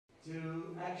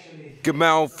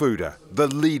Gamal Fuda, the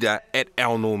leader at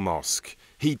Al Noor Mosque,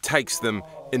 he takes them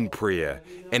in prayer,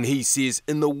 and he says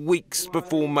in the weeks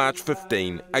before March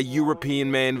 15, a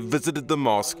European man visited the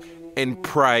mosque and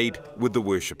prayed with the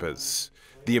worshippers.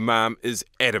 The Imam is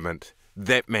adamant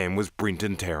that man was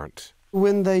Brenton Tarrant.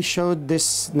 When they showed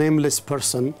this nameless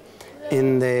person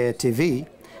in the TV,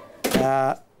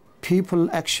 people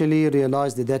actually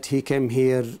realized that he came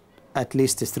here at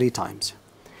least 3 times.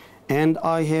 And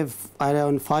I have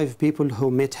around 5 people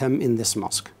who met him in this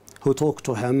mosque, who talked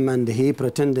to him, and he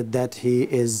pretended that he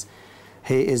is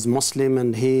Muslim,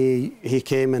 and he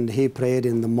came and he prayed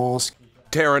in the mosque.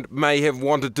 Tarrant may have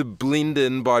wanted to blend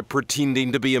in by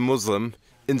pretending to be a Muslim.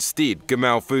 Instead,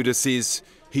 Gamal Fuda says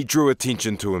he drew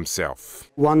attention to himself.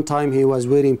 One time he was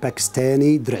wearing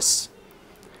Pakistani dress.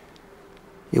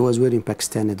 He was wearing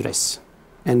Pakistani dress.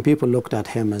 And people looked at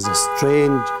him as a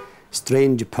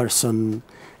strange person.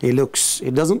 He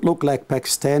doesn't look like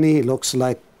Pakistani, he's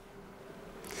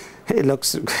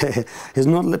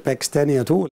not Pakistani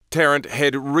at all. Tarrant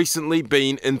had recently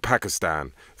been in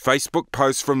Pakistan. Facebook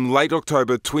posts from late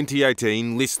October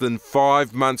 2018, less than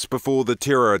 5 months before the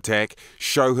terror attack,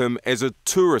 show him as a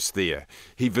tourist there.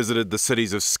 He visited the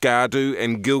cities of Skardu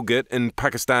and Gilgit in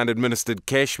Pakistan-administered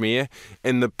Kashmir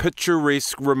and the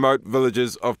picturesque remote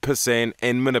villages of Pisan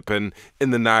and Minipin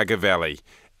in the Naga Valley,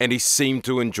 and he seemed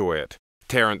to enjoy it.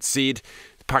 Tarrant said,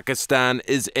 Pakistan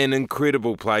is an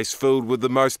incredible place filled with the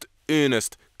most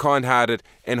earnest, kind-hearted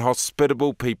and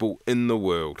hospitable people in the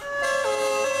world.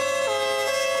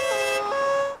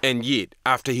 And yet,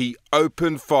 after he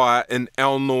opened fire in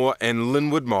Al Noor and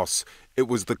Linwood Mosque, it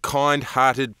was the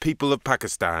kind-hearted people of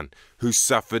Pakistan who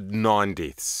suffered 9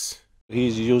 deaths.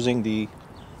 He's using the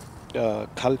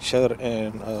culture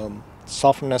and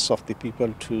softness of the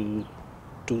people to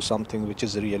do something which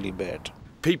is really bad.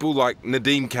 People like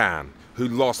Nadeem Khan, who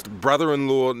lost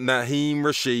brother-in-law Naheem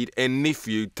Rashid and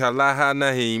nephew Talaha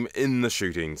Naheem in the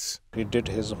shootings. He did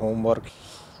his homework.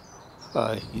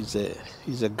 He's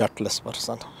a gutless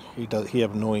person. He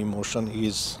have no emotion.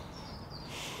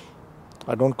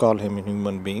 I don't call him a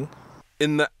human being.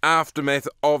 In the aftermath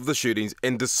of the shootings,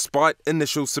 and despite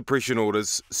initial suppression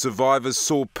orders, survivors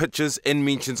saw pictures and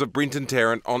mentions of Brenton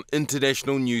Tarrant on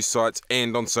international news sites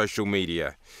and on social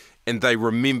media. And they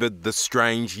remembered the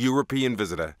strange European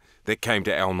visitor that came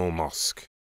to Al Noor Mosque.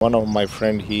 One of my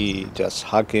friends, he just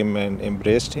hugged him and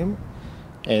embraced him,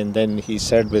 and then he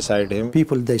sat beside him.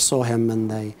 People, they saw him and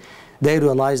they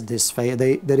realized his face,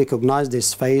 they recognized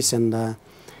his face, and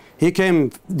he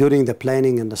came during the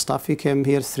planning and the stuff. He came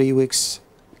here 3 weeks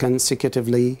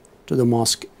consecutively to the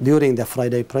mosque during the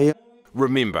Friday prayer.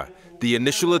 Remember, the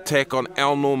initial attack on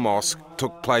Al Noor Mosque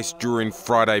took place during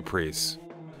Friday prayers.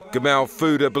 Gamal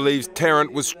Fuda believes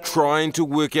Tarrant was trying to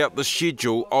work out the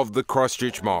schedule of the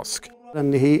Christchurch Mosque.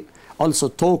 And he also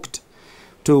talked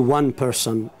to one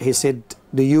person. He said,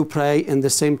 do you pray in the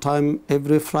same time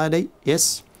every Friday?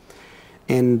 Yes.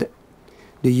 And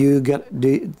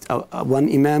one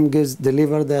imam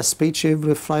deliver the speech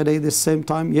every Friday the same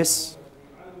time? Yes.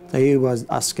 He was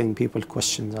asking people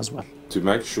questions as well. To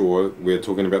make sure, we're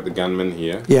talking about the gunman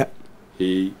here. Yeah.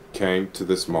 He came to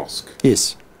this mosque.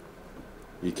 Yes.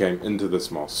 He came into this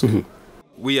mosque. Mm-hmm.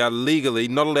 We are legally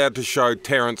not allowed to show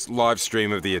Tarrant's live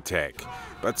stream of the attack,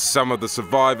 but some of the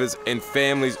survivors and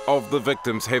families of the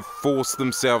victims have forced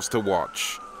themselves to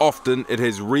watch. Often it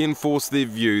has reinforced their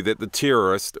view that the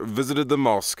terrorist visited the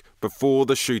mosque before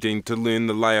the shooting to learn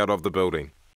the layout of the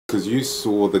building. Because you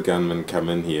saw the gunman come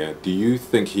in here, do you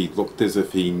think he looked as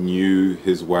if he knew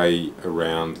his way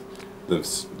around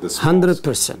this mosque?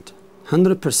 100%.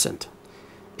 100%.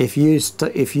 If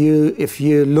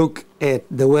you look at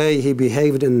the way he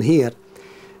behaved in here,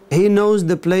 he knows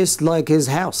the place like his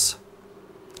house.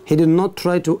 He did not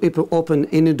try to open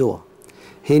any door.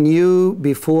 He knew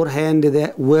beforehand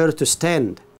where to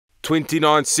stand.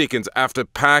 29 seconds after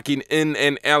parking in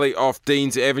an alley off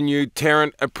Deans Avenue,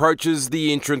 Tarrant approaches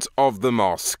the entrance of the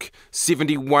mosque.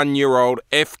 71-year-old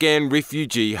Afghan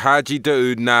refugee Haji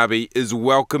Daoud Nabi is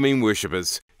welcoming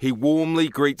worshippers. He warmly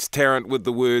greets Tarrant with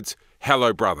the words,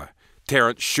 "Hello, brother."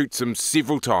 Tarrant shoots him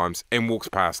several times and walks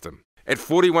past him. At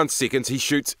 41 seconds, he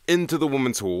shoots into the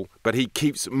women's hall, but he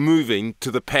keeps moving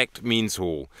to the packed men's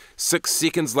hall. 6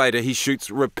 seconds later, he shoots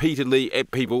repeatedly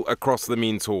at people across the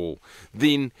men's hall.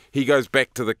 Then he goes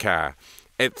back to the car.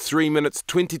 At 3 minutes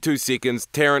 22 seconds,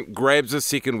 Tarrant grabs a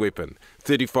second weapon.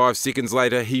 35 seconds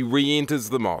later, he re-enters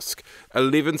the mosque.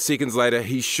 11 seconds later,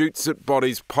 he shoots at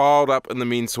bodies piled up in the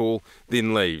men's hall,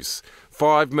 then leaves.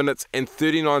 5 minutes and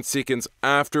 39 seconds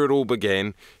after it all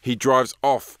began, he drives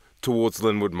off towards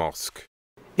Linwood Mosque.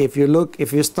 If you look,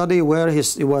 if you study where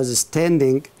he was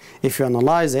standing, if you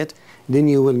analyze it, then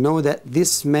you will know that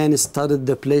this man studied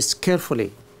the place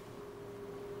carefully.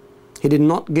 He did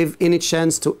not give any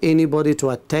chance to anybody to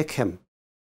attack him.